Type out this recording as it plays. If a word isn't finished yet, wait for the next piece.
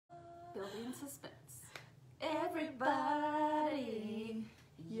Building suspense. Everybody,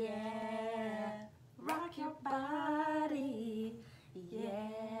 yeah, rock your body,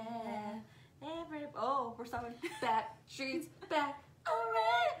 yeah. Oh, we're stopping. Back streets back,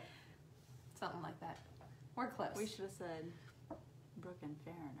 alright. Something like that. We're close. We should have said Brooke and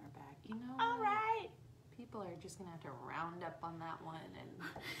Farron are back. You know, all right. People are just gonna have to round up on that one and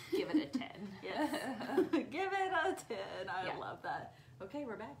give it a 10. Yes. Give it a 10. I Yeah. love that. Okay,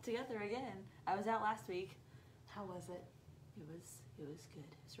 we're back together again. I was out last week. How was it? It was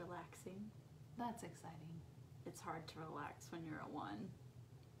good. It was relaxing. That's exciting. It's hard to relax when you're a 1.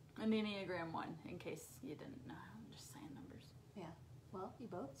 An Enneagram 1, in case you didn't know. I'm just saying numbers. Yeah. Well, you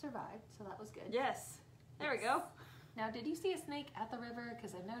both survived, so that was good. Yes. There we go. Now, did you see a snake at the river?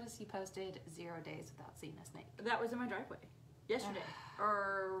 Because I noticed you posted 0 days without seeing a snake. That was in my driveway. Yesterday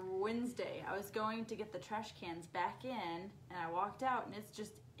or Wednesday. I was going to get the trash cans back in, and I walked out, and it's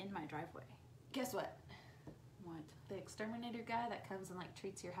just in my driveway. Guess what? What? The exterminator guy that comes and like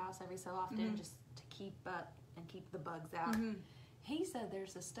treats your house every so often just to keep up and keep the bugs out. He said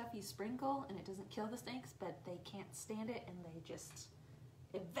there's this stuff you sprinkle and it doesn't kill the snakes, but they can't stand it and they just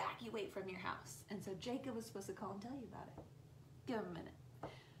evacuate from your house. And so Jacob was supposed to call and tell you about it. Give him a minute.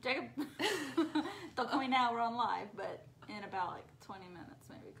 Jacob, don't call me now, we're on live, but in about like 20 minutes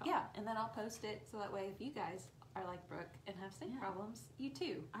maybe call. Yeah, and then I'll post it so that way if you guys are like Brooke and have snake problems, you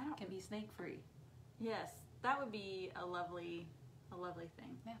too can be snake free. Yes, that would be a lovely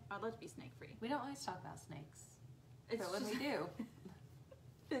thing. Yeah. I'd love to be snake free. We don't always talk about snakes. It's but when we do,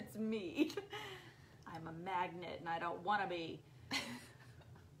 it's me. I'm a magnet and I don't want to be.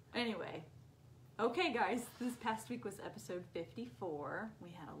 Anyway, okay guys, this past week was episode 54.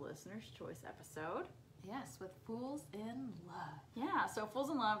 We had a listener's choice episode. yes, with Fools in Love. Yeah, so Fools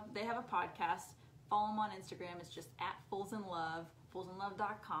in Love, they have a podcast. Follow them on Instagram. It's just @FoolsInLove,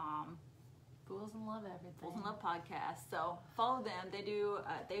 foolsinlove.com. Fools in Love everything. Fools in Love podcast. So follow them. They do.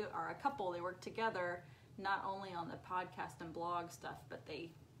 They are a couple. They work together, not only on the podcast and blog stuff, but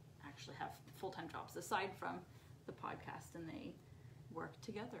they actually have full-time jobs aside from the podcast, and they work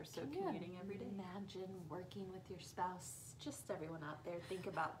together. So commuting every day. Imagine working with your spouse. Just everyone out there, think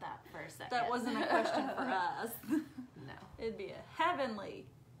about that for a second. That wasn't a question for us. No. It'd be a heavenly.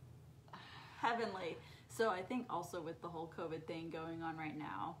 So I think also with the whole COVID thing going on right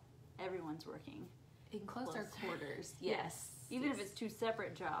now, everyone's working in closer quarters. Yes. Even if it's 2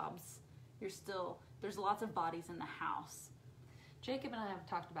 separate jobs, there's lots of bodies in the house. Jacob and I have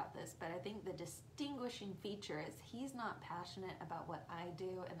talked about this, but I think the distinguishing feature is he's not passionate about what I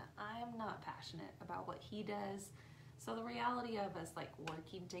do, and I'm not passionate about what he does. So the reality of us like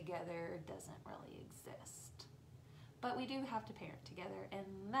working together doesn't really exist. But we do have to parent together,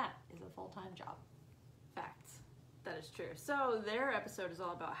 and that is a full-time job. Facts. That is true. So their episode is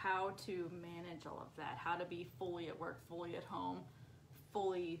all about how to manage all of that, how to be fully at work, fully at home,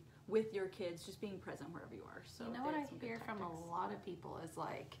 fully with your kids, just being present wherever you are. So you know what I hear from a lot of people is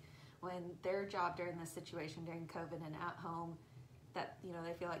like when their job during this situation, during COVID and at home, that, you know,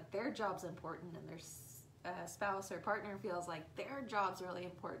 they feel like their job's important and their spouse or partner feels like their job's really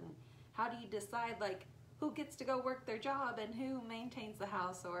important. How do you decide like who gets to go work their job and who maintains the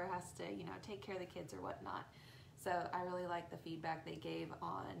house or has to, you know, take care of the kids or whatnot? So I really like the feedback they gave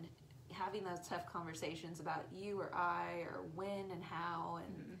on having those tough conversations about you or I or when and how,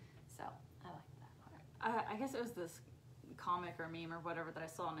 and so I like that part. I guess it was this comic or meme or whatever that I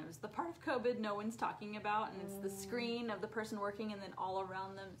saw, and it was the part of COVID no one's talking about, and it's the screen of the person working, and then all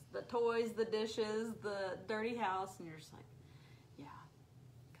around them the toys, the dishes, the dirty house, and you're just like, yeah,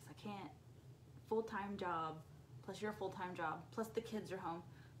 because I can't. Full-time job, plus your full-time job, plus the kids are home,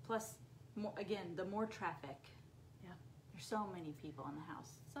 plus more, again, the more traffic. Yeah. There's so many people in the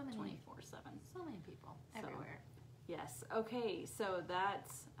house. So many. 24/7. So many people everywhere. Yes. Okay, so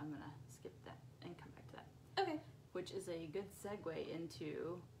that's, I'm going to skip that and come back to that. Okay. Which is a good segue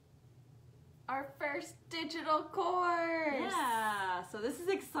into our first digital course. Yeah, so this is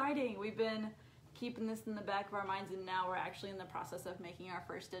exciting. We've been keeping this in the back of our minds, and now we're actually in the process of making our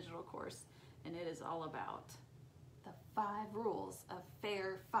first digital course. And it is all about the 5 rules of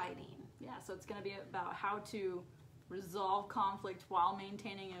fair fighting. Yeah, so it's going to be about how to resolve conflict while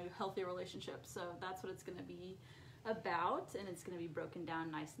maintaining a healthy relationship. So that's what it's going to be about, and it's going to be broken down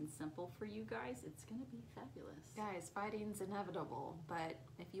nice and simple for you guys. It's going to be fabulous. Guys, fighting's inevitable, but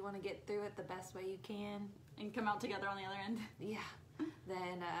if you want to get through it the best way you can and come out together on the other end,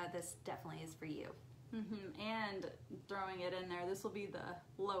 then this definitely is for you. And throwing it in there, this will be the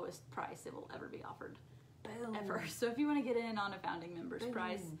lowest price it will ever be offered. Boom. Ever. So if you want to get in on a founding member's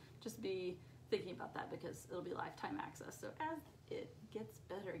price, just be thinking about that because it'll be lifetime access. So as it gets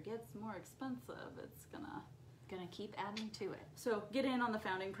better, gets more expensive. It's gonna keep adding to it. So get in on the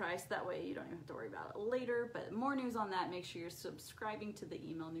founding price. That way you don't even have to worry about it later. But more news on that. Make sure you're subscribing to the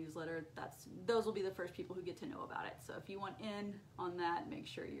email newsletter. Those will be the first people who get to know about it. So if you want in on that, make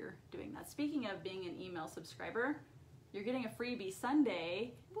sure you're doing that. Speaking of being an email subscriber, you're getting a freebie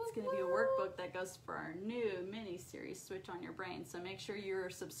Sunday. It's going to be a workbook that goes for our new mini-series, Switch on Your Brain. So make sure you're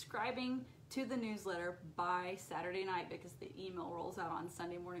subscribing to the newsletter by Saturday night because the email rolls out on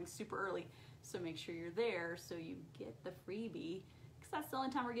Sunday morning super early. So make sure you're there so you get the freebie because that's the only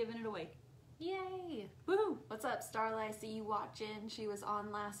time we're giving it away. Yay! Woohoo! What's up, Starlight? I see you watching. She was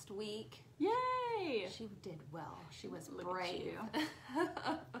on last week. Yay! She did well. She was Look brave. at you.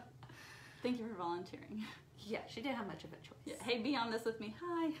 Thank you for volunteering. Yeah, she didn't have much of a choice. Yeah. Hey, be on this with me.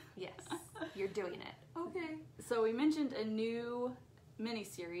 Hi. Yes, you're doing it. Okay. So we mentioned a new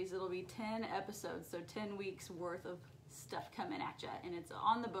mini-series. It'll be 10 episodes, so 10 weeks worth of stuff coming at you, and it's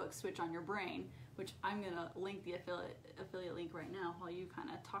on the book Switch on Your Brain, which I'm gonna link the affiliate link right now while you kind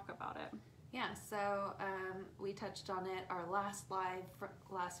of talk about it. Yeah, so we touched on it our last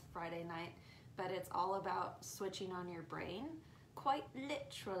Friday night, but it's all about switching on your brain, quite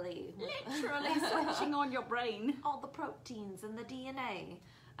literally. Literally switching on your brain. All the proteins and the DNA.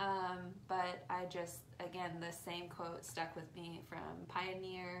 But I just, again, the same quote stuck with me from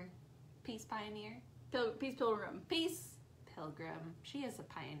Peace Pioneer. Peace Pilgrim. Peace Pilgrim. She is a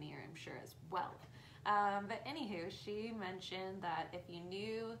pioneer, I'm sure, as well. But anywho, she mentioned that if you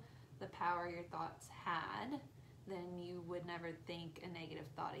knew the power your thoughts had, then you would never think a negative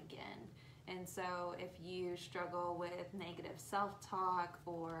thought again. And so if you struggle with negative self-talk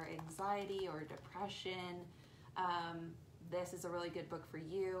or anxiety or depression, this is a really good book for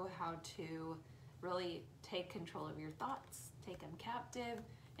you, how to really take control of your thoughts, take them captive,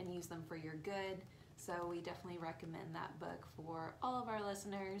 and use them for your good. So we definitely recommend that book for all of our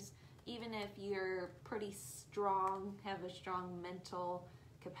listeners. Even if you're pretty strong, have a strong mental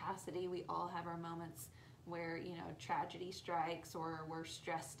capacity, we all have our moments where, you know, tragedy strikes or we're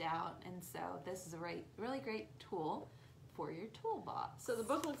stressed out. And so this is a really great tool for your toolbox. So the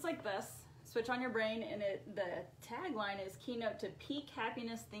book looks like this, Switch on Your Brain, and the tagline is Keynote to Peak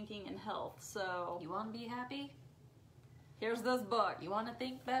Happiness, Thinking, and Health. So you want to be happy? Here's this book. You want to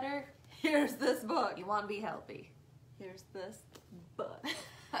think better? Here's this book. You want to be healthy? Here's this book.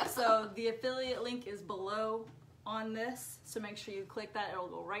 So the affiliate link is below on this, so make sure you click that. It'll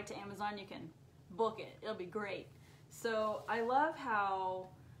go right to Amazon. You can book it. It'll be great. So I love how,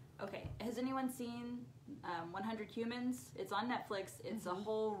 okay, has anyone seen 100 Humans? It's on Netflix. It's a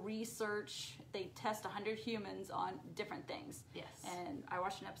whole research. They test 100 humans on different things. Yes. And I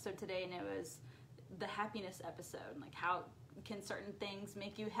watched an episode today, and it was the happiness episode, like how can certain things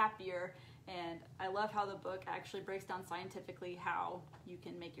make you happier. And I love how the book actually breaks down scientifically how you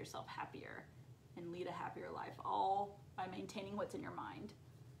can make yourself happier and lead a happier life, all by maintaining what's in your mind.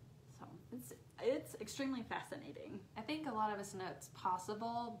 So it's extremely fascinating. I think a lot of us know it's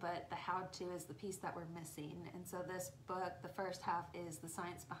possible, but the how-to is the piece that we're missing. And so this book, the first half is the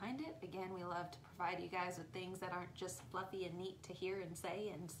science behind it. Again, we love to provide you guys with things that aren't just fluffy and neat to hear and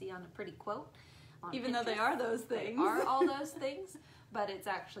say and see on a pretty quote. Even though they are those things. They are all those things, but it's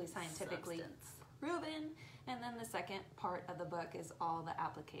actually scientifically Substance. proven. And then the second part of the book is all the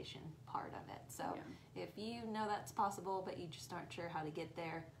application part of it. So if you know that's possible, but you just aren't sure how to get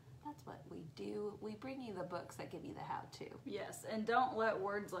there, that's what we do. We bring you the books that give you the how-to. Yes, and don't let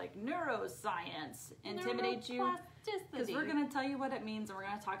words like neuroscience intimidate you, because we're going to tell you what it means, and we're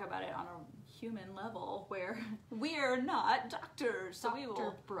going to talk about it on a human level where we are not doctors. So we will.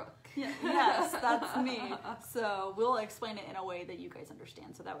 Dr. Brooke. Yeah, yes, that's me. So we'll explain it in a way that you guys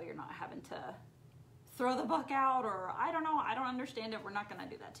understand, so that way you're not having to throw the book out or I don't know, I don't understand it. We're not going to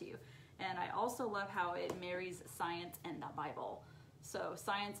do that to you. And I also love how it marries science and the Bible. So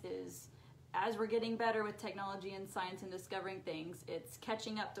science is, as we're getting better with technology and science and discovering things, it's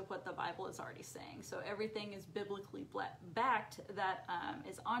catching up to what the Bible is already saying. So everything is biblically backed that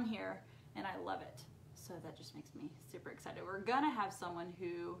is on here, and I love it. So that just makes me super excited. We're going to have someone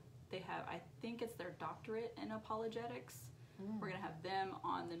who they have, I think it's their doctorate in apologetics. We're going to have them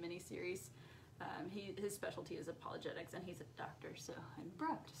on the mini-series. His specialty is apologetics, and he's a doctor. So,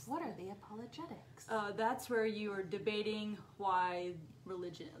 Brooke, what are the apologetics? That's where you are debating why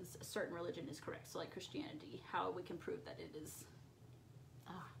a certain religion is correct. So, like Christianity, how we can prove that it is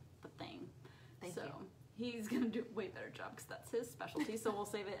the thing. Thank you. He's gonna do a way better job because that's his specialty. So we'll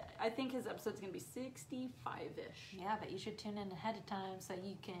save it. I think his episode's gonna be 65-ish. Yeah, but you should tune in ahead of time so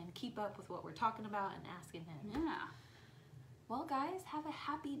you can keep up with what we're talking about and asking him. Yeah. Well, guys, have a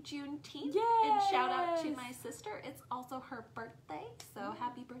happy Juneteenth. Yes! And shout out to my sister. It's also her birthday, so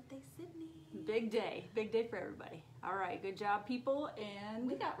happy birthday, Sydney. Big day for everybody. All right, good job, people, and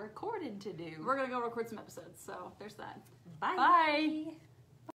We got recording to do. we're gonna go record some episodes, so there's that. Bye. Bye.